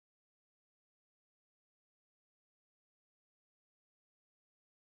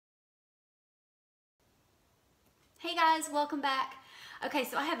Hey guys, welcome back. Okay,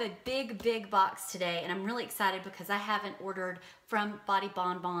 so I have a big box today and I'm really excited because I haven't ordered from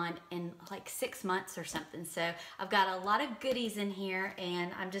BONBON in like 6 months or something. So I've got a lot of goodies in here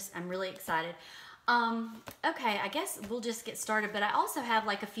and I'm really excited. Okay, I guess we'll just get started, but I also have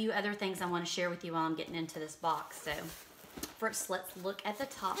like a few other things I want to share with you while I'm getting into this box. So first, let's look at the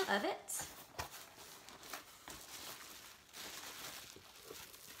top of it.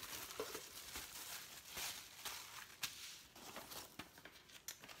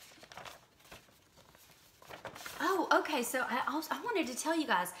 Oh, okay, so I wanted to tell you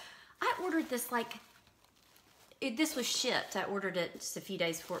guys, I ordered this this was shipped. I ordered it just a few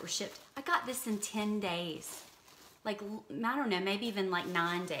days before it was shipped. I got this in 10 days. Like, I don't know, maybe even like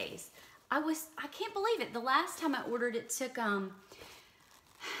 9 days. I can't believe it. The last time I ordered it took,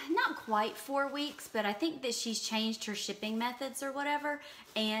 not quite 4 weeks, but I think that she's changed her shipping methods or whatever.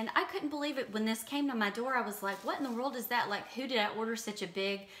 And I couldn't believe it when this came to my door. I was like, what in the world is that? Like, who did I order such a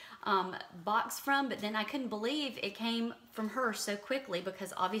big box from? But then I couldn't believe it came from her so quickly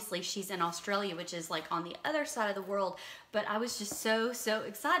because obviously she's in Australia, which is like on the other side of the world. But I was just so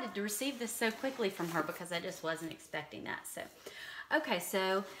excited to receive this so quickly from her because I just wasn't expecting that. So okay,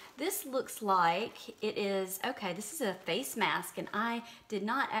 so this looks like it is, okay, this is a face mask and I did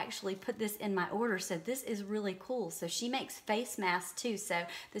not actually put this in my order, so this is really cool. So she makes face masks too, so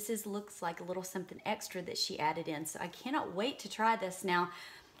this looks like a little something extra that she added in. So I cannot wait to try this. Now,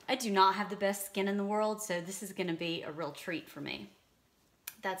 I do not have the best skin in the world, so this is gonna be a real treat for me.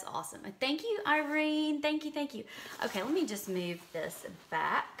 That's awesome. Thank you, Irene, thank you. Okay, let me just move this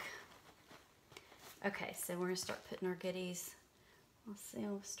back. Okay, so we're gonna start putting our goodies. Let's see,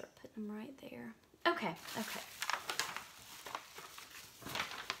 I'll start putting them right there. Okay. Okay,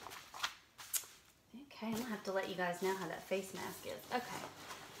 I'm gonna have to let you guys know how that face mask is. Okay.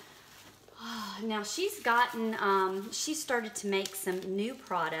 Oh, now she's gotten, she started to make some new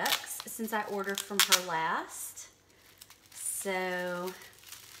products since I ordered from her last. So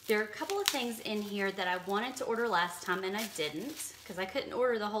there are a couple of things in here that I wanted to order last time and I didn't because I couldn't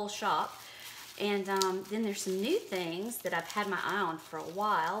order the whole shop. And then there's some new things that I've had my eye on for a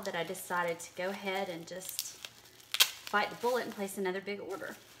while that I decided to go ahead and just bite the bullet and place another big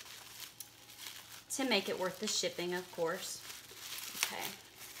order to make it worth the shipping, of course. Okay,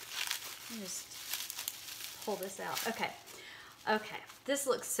 let me just pull this out. Okay, this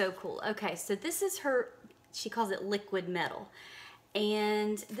looks so cool. Okay, so this is her, she calls it liquid metal.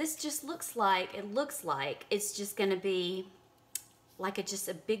 And this just looks like, it's just gonna be like just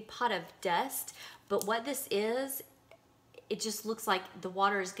a big pot of dust, but what this is, it just looks like the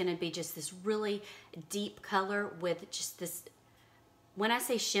water is gonna be just this really deep color with just this, when I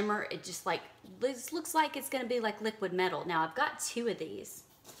say shimmer, it just like, this looks like it's gonna be like liquid metal. Now I've got 2 of these,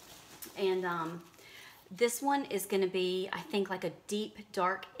 and this one is gonna be, I think, like a deep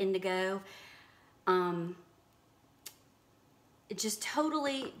dark indigo. Just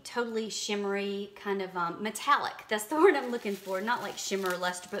totally shimmery, kind of metallic. That's the word I'm looking for. Not like shimmer or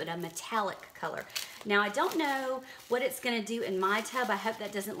luster, but a metallic color. Now I don't know what it's gonna do in my tub. I hope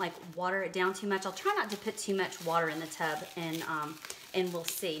that doesn't like water it down too much. I'll try not to put too much water in the tub, and we'll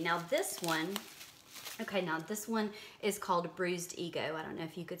see. Now this one, okay, now this one is called Bruised Ego. I don't know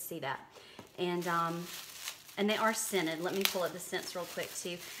if you could see that. And they are scented. Let me pull up the scents real quick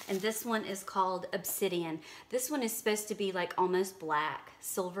too. And this one is called Obsidian. This one is supposed to be like almost black,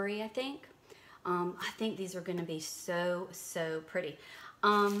 silvery, I think. I think these are gonna be so pretty.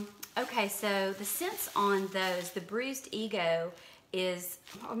 Okay, so the scents on those, the Bruised Ego is,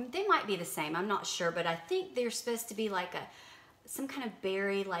 they might be the same, I'm not sure, but I think they're supposed to be like some kind of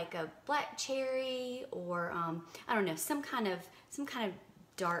berry, like a black cherry, or I don't know, some kind of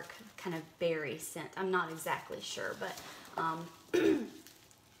dark kind of berry scent. I'm not exactly sure, but I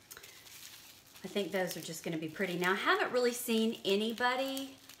think those are just going to be pretty. Now, I haven't really seen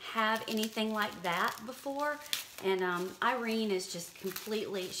anybody have anything like that before, and Irene is just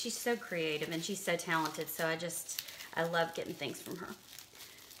completely, she's so creative and she's so talented, so I love getting things from her.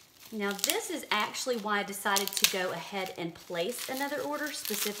 Now, this is actually why I decided to go ahead and place another order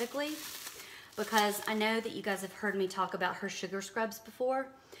specifically, because I know that you guys have heard me talk about her sugar scrubs before,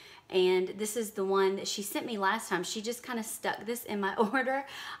 and this is the one that she sent me last time. She just kind of stuck this in my order,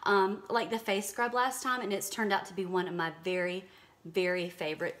 like the face scrub last time, and it's turned out to be one of my very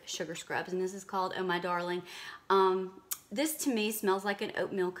favorite sugar scrubs, and this is called Oh My Darling. This to me smells like an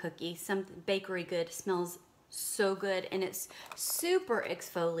oatmeal cookie, some bakery good. Smells so good, and it's super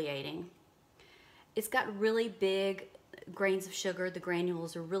exfoliating. It's got really big grains of sugar. The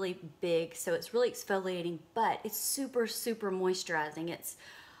granules are really big, so it's really exfoliating, but it's super moisturizing. It's,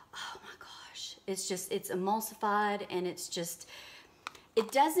 oh my gosh, It's just, it's emulsified, and it's just,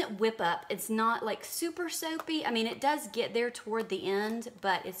 it doesn't whip up. It's not like super soapy. I mean, it does get there toward the end,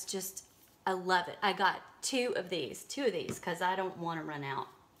 but it's just, I love it. I got two of these, because I don't want to run out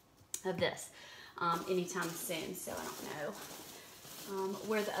of this anytime soon. So I don't know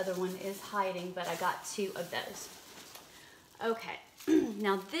where the other one is hiding, but I got two of those. Okay,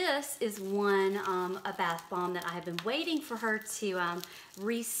 now this is one, a bath bomb that I have been waiting for her to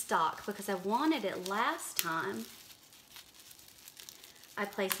restock, because I wanted it last time I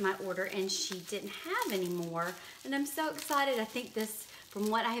placed my order and she didn't have any more. And I'm so excited. I think this, from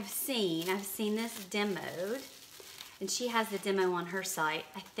what I have seen, I've seen this demoed, and she has the demo on her site,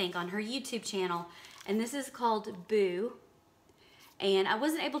 I think on her YouTube channel, and this is called Boo. And I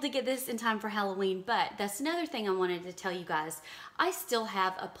wasn't able to get this in time for Halloween, but that's another thing I wanted to tell you guys. I still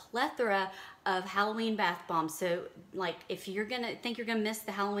have a plethora of Halloween bath bombs. So like, if you're gonna think you're gonna miss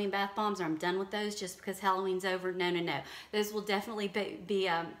the Halloween bath bombs, or I'm done with those just because Halloween's over, no, no, no. Those will definitely be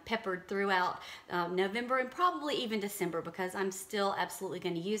peppered throughout November and probably even December, because I'm still absolutely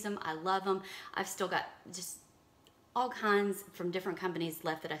gonna use them. I love them. I've still got just all kinds from different companies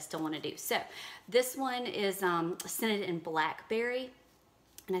left that I still want to do. So this one is scented in blackberry,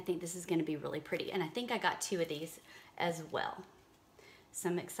 and I think this is going to be really pretty. And I think I got two of these as well. So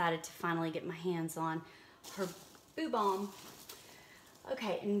I'm excited to finally get my hands on her Boo Bomb.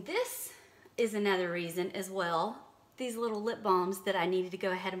 Okay, and this is another reason as well, these little lip balms, that I needed to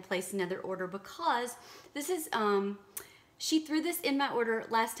go ahead and place another order, because this is she threw this in my order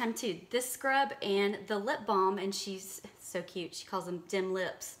last time too. This scrub and the lip balm, and she's so cute. She calls them dim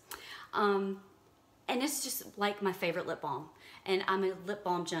lips. And it's just like my favorite lip balm. And I'm a lip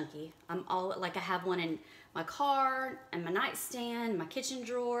balm junkie. I'm all, like, I have one in my car, and my nightstand, my kitchen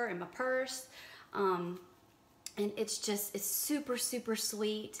drawer, and my purse. And it's just, it's super, super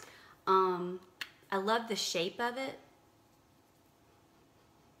sweet. I love the shape of it.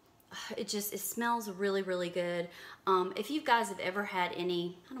 It smells really, really good. If you guys have ever had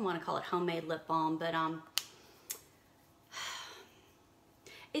any, I don't want to call it homemade lip balm, but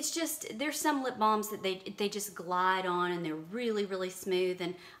it's just, there's some lip balms that they just glide on, and they're really, really smooth.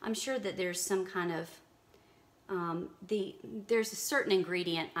 And I'm sure that there's some kind of, there's a certain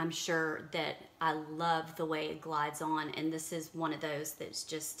ingredient, I'm sure, that I love the way it glides on. And this is one of those that's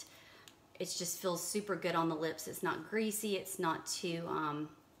just, it just feels super good on the lips. It's not greasy. It's not too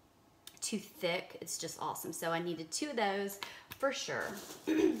thick. It's just awesome. So I needed two of those for sure.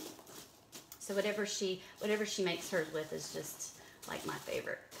 So whatever she makes hers with is just like my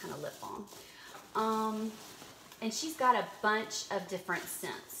favorite kind of lip balm. And she's got a bunch of different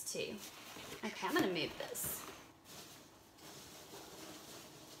scents too. Okay, I'm gonna move this.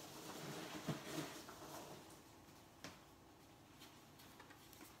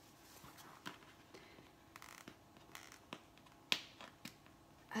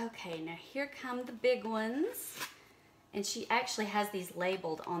 Okay, now here come the big ones. And she actually has these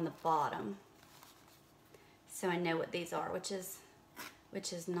labeled on the bottom, so I know what these are, which is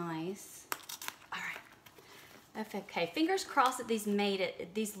nice. All right. Okay, fingers crossed that these made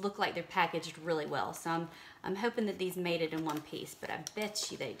it. These look like they're packaged really well, so I'm hoping that these made it in one piece, but I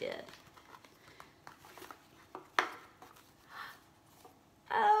bet you they did.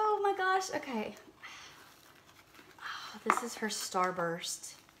 Oh my gosh, okay. Oh, this is her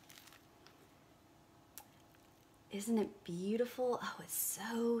Starburst. Isn't it beautiful? Oh, it's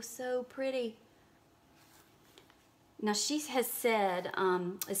so, so pretty. Now she has said,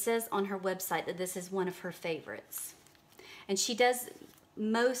 it says on her website that this is one of her favorites. And she does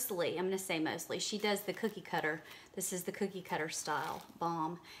mostly, I'm gonna say mostly, she does the cookie cutter. This is the cookie cutter style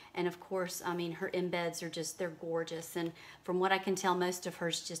balm. And of course, I mean, her embeds are just, they're gorgeous. And from what I can tell, most of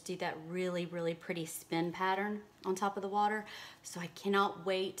hers just do that really, really pretty spin pattern on top of the water. So I cannot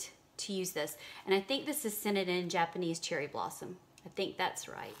wait to use this. And I think this is scented in Japanese cherry blossom. I think that's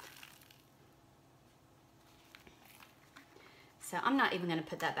right. So I'm not even gonna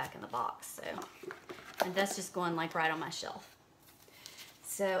put that back in the box. So, and that's just going like right on my shelf.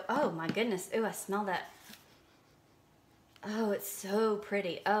 So, oh my goodness. Oh, I smell that. Oh, it's so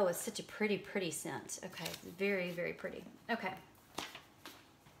pretty. Oh, it's such a pretty, pretty scent. Okay, very, very pretty. Okay.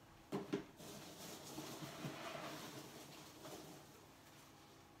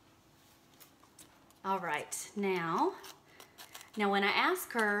 All right, now when I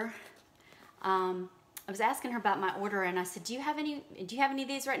asked her, I was asking her about my order, and I said, do you have any of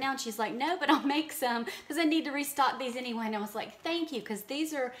these right now? And she's like, no, but I'll make some because I need to restock these anyway. And I was like, thank you, because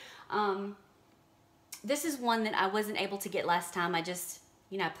these are, this is one that I wasn't able to get last time. I just,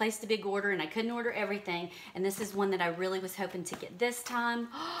 you know, I placed a big order and I couldn't order everything. And this is one that I really was hoping to get this time.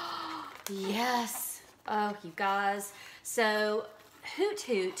 Yes. Oh, you guys. So Hoot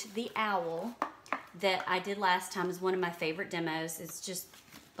Hoot the owl that I did last time is one of my favorite demos. It's just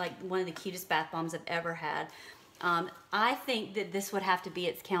like one of the cutest bath bombs I've ever had. I think that this would have to be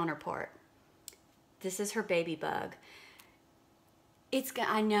its counterpart. This is her Babybug.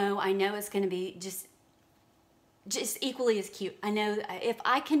 I know it's going to be just equally as cute. I know if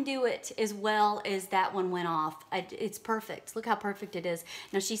I can do it as well as that one went off, it's perfect. Look how perfect it is.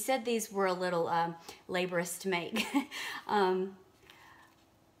 Now, she said these were a little laborious to make.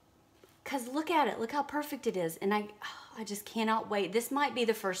 Because look at it. Look how perfect it is. And I just cannot wait. This might be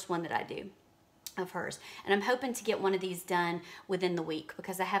the first one that I do of hers. And I'm hoping to get one of these done within the week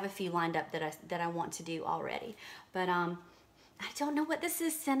because I have a few lined up that I want to do already. But I don't know what this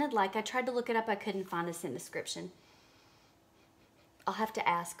is scented like. I tried to look it up. I couldn't find the scent description. I'll have to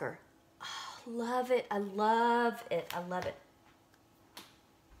ask her. Oh, love it. I love it. I love it.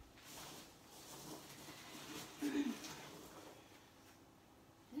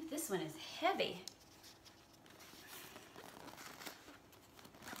 This one is heavy.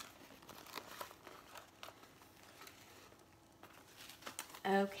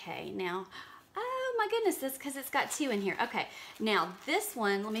 Okay, now, oh my goodness, that's because it's got two in here. Okay, now this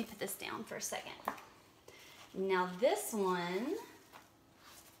one, let me put this down for a second. Now this one,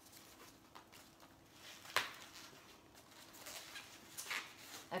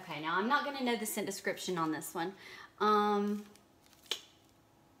 okay, now I'm not going to know the scent description on this one. Oh,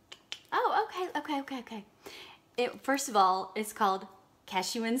 okay. First of all, it's called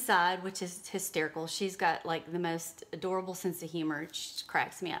Cashew Inside, which is hysterical. She's got like the most adorable sense of humor. It just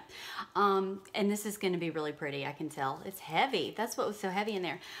cracks me up. And this is going to be really pretty, I can tell. It's heavy. That's what was so heavy in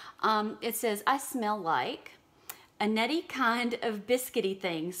there. It says, I smell like a nutty kind of biscuity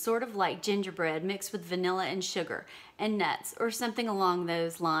thing, sort of like gingerbread mixed with vanilla and sugar and nuts or something along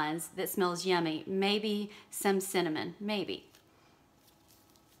those lines that smells yummy. Maybe some cinnamon. Maybe.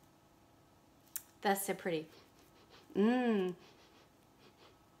 That's so pretty. Mmm.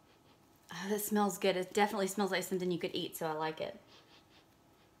 Oh, that smells good. It definitely smells like something you could eat, so I like it.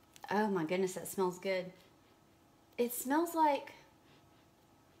 Oh my goodness, that smells good. It smells like,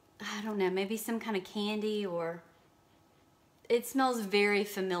 I don't know, maybe some kind of candy or... It smells very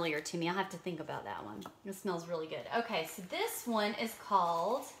familiar to me. I'll have to think about that one. It smells really good. Okay, so this one is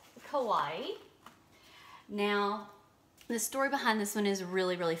called Kawaii. Now, the story behind this one is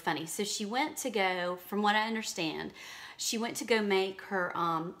really, really funny. So she went to go, from what I understand, she went to go make her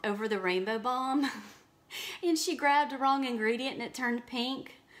over the rainbow bomb and she grabbed the wrong ingredient and it turned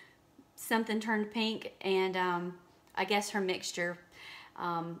pink. Something turned pink and I guess her mixture,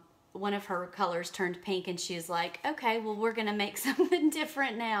 one of her colors turned pink and she was like, okay, well, we're gonna make something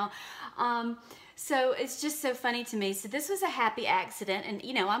different now. So it's just so funny to me. So this was a happy accident and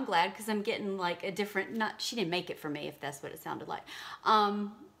you know, I'm glad because I'm getting like a different, she didn't make it for me if that's what it sounded like.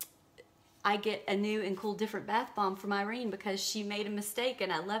 I get a new and cool different bath bomb from Irene because she made a mistake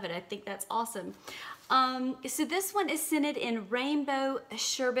and I love it. I think that's awesome. So this one is scented in rainbow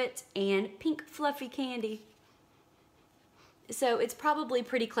sherbet and pink fluffy candy. So it's probably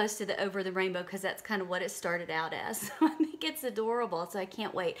pretty close to the over the rainbow because that's kind of what it started out as. I think it's adorable, so I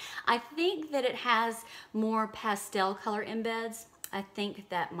can't wait. I think that it has more pastel color embeds. I think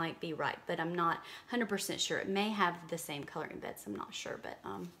that might be right, but I'm not 100% sure. It may have the same color embeds, I'm not sure, but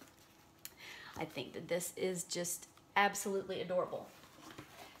I think that this is just absolutely adorable.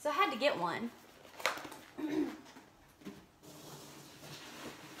 So I had to get one.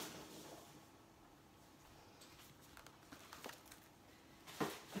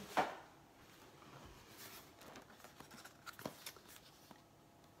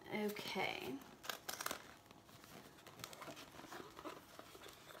 Okay.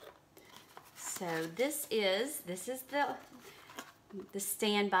 So this is the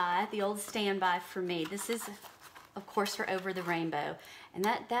standby, the old standby for me. This is, of course, for Over the Rainbow. And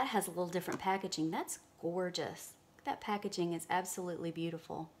that has a little different packaging. That's gorgeous. That packaging is absolutely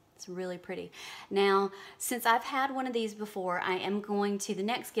beautiful. It's really pretty. Now, since I've had one of these before, I am going to the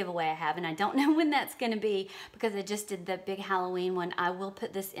next giveaway I have, and I don't know when that's going to be because I just did the big Halloween one. I will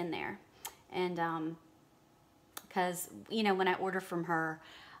put this in there. And because, you know, when I order from her,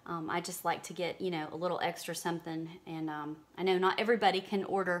 I just like to get, you know, a little extra something. And I know not everybody can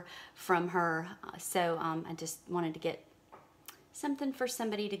order from her, so I just wanted to get something for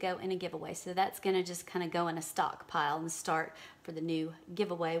somebody to go in a giveaway. So that's going to just kind of go in a stockpile and start for the new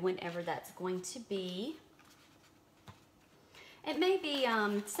giveaway whenever that's going to be. It may be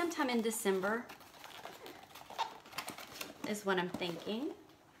sometime in December is what I'm thinking.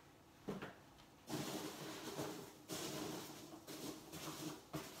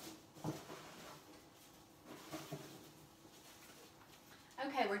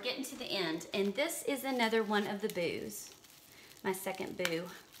 getting to the end, and this is another one of the boos. My second boo,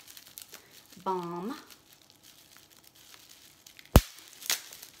 Bomb.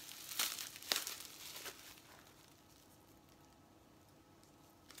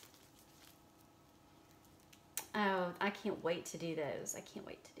 Oh, I can't wait to do those. I can't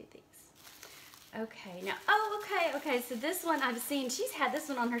wait to do these. Okay, now, oh, okay, so this one I've seen, she's had this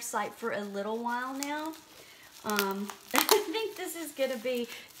one on her site for a little while now. I think this is gonna be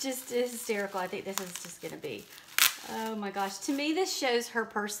just hysterical. I think this is just gonna be, oh my gosh, to me this shows her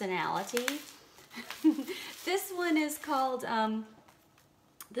personality. This one is called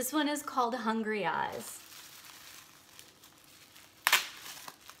Hungry Eyes.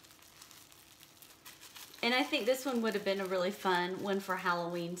 And I think this one would have been a really fun one for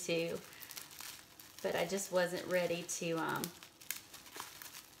Halloween too. But I just wasn't ready to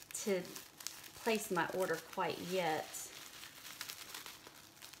place my order quite yet.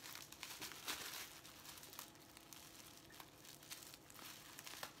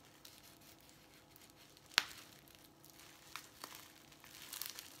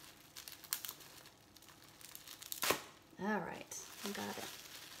 All right, I got it.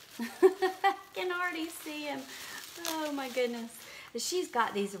 I can already see him. Oh my goodness. She's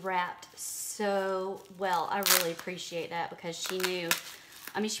got these wrapped so well. I really appreciate that because she knew,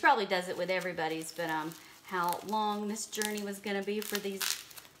 I mean, she probably does it with everybody's, but how long this journey was going to be for these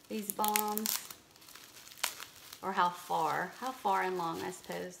bombs, or how far and long, I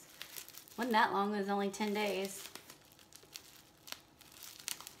suppose. Wasn't that long, it was only 10 days.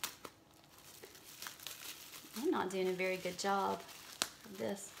 I'm not doing a very good job of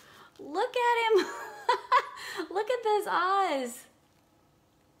this. Look at him. Look at those eyes.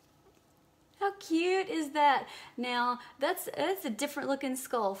 How cute is that? Now, that's a different looking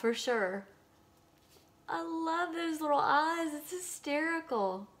skull for sure. I love those little eyes. It's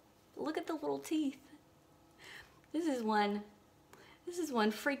hysterical. Look at the little teeth. This is one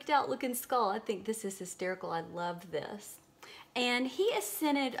freaked out looking skull. I think this is hysterical. I love this. And he is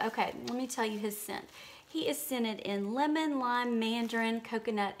scented, okay, let me tell you his scent. He is scented in lemon, lime, mandarin,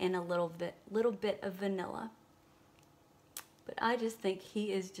 coconut, and a little bit of vanilla. But I just think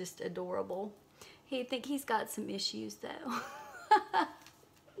he is just adorable. I think he's got some issues though.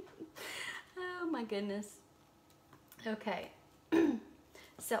 Oh my goodness. Okay.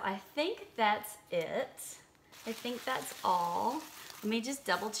 So I think that's it. I think that's all. Let me just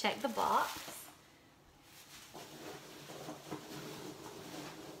double check the box.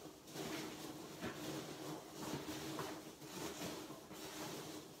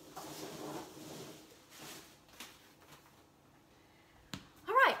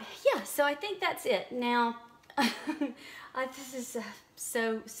 So I think that's it. Now, this is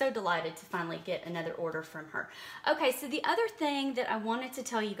so delighted to finally get another order from her. Okay, so the other thing that I wanted to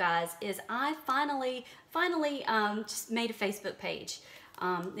tell you guys is I finally just made a Facebook page,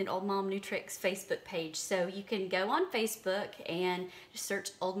 an Old Mom New Tricks Facebook page. So you can go on Facebook and just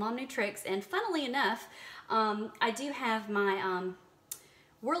search Old Mom New Tricks. And funnily enough, I do have my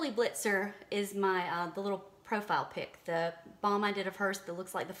Whirly Blitzer is my the little profile pic, the bomb I did of hers that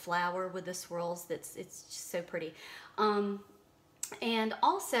looks like the flower with the swirls. It's just so pretty. And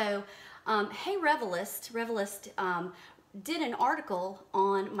also, Hey Revelist did an article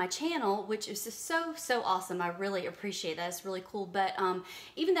on my channel, which is just so awesome. I really appreciate that. It's really cool. But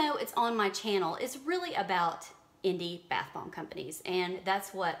even though it's on my channel, it's really about indie bath bomb companies, and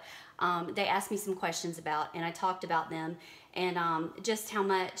that's what they asked me some questions about, and I talked about them, and just how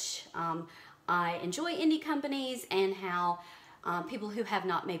much I enjoy indie companies, and how people who have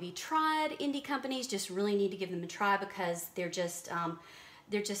not maybe tried indie companies just really need to give them a try, because they're just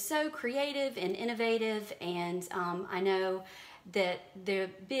so creative and innovative. And I know that the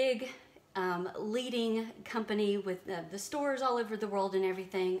big leading company with the stores all over the world and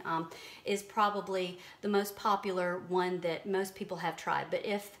everything is probably the most popular one that most people have tried. But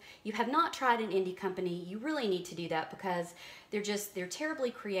if you have not tried an indie company, you really need to do that, because they're terribly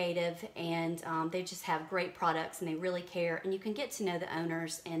creative, and they just have great products, and they really care, and you can get to know the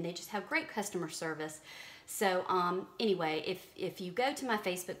owners, and they just have great customer service. So anyway, if you go to my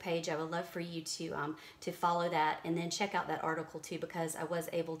Facebook page, I would love for you to follow that, and then check out that article too, because I was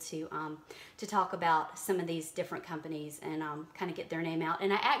able to talk about some of these different companies and kind of get their name out.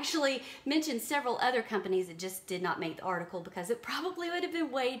 And I actually mentioned several other companies that just did not make the article, because it probably would have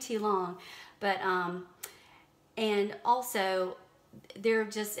been way too long. But and also,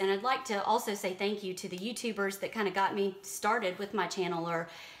 and I'd like to also say thank you to the YouTubers that kind of got me started with my channel, or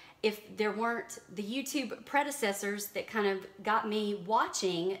if there weren't the YouTube predecessors that kind of got me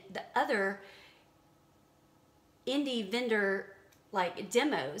watching the other indie vendor like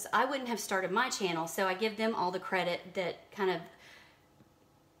demos, I wouldn't have started my channel. So I give them all the credit that kind of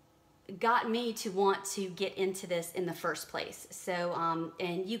got me to want to get into this in the first place. So,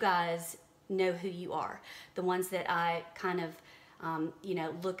 and you guys know who you are, the ones that I kind of, you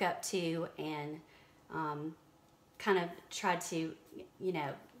know, look up to and kind of try to, you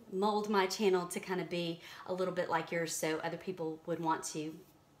know, mold my channel to kind of be a little bit like yours, so other people would want to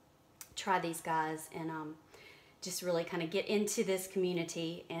try these guys and just really kind of get into this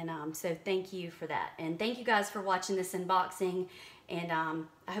community. And so thank you for that, and thank you guys for watching this unboxing, and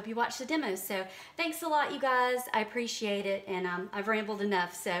I hope you watch the demos. So thanks a lot, you guys. I appreciate it, and I've rambled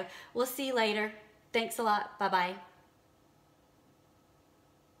enough, so we'll see you later. Thanks a lot. Bye bye.